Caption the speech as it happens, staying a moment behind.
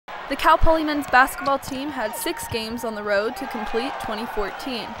The Cal Poly men's basketball team had 6 games on the road to complete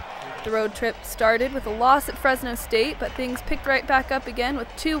 2014. The road trip started with a loss at Fresno State, but things picked right back up again with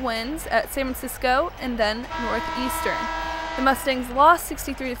 2 wins at San Francisco and then Northeastern. The Mustangs lost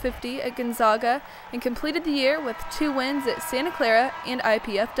 63-50 at Gonzaga and completed the year with 2 wins at Santa Clara and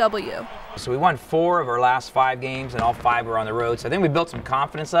IPFW. So we won 4 of our last 5 games, and all 5 were on the road. So I think we built some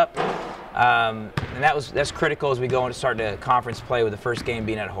confidence up, and that's critical as we go into start the conference play, with the first game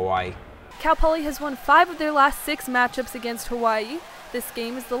being at Hawaii. Cal Poly has won 5 of their last 6 matchups against Hawaii. This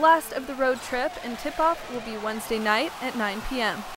game is the last of the road trip, and tip-off will be Wednesday night at 9 p.m.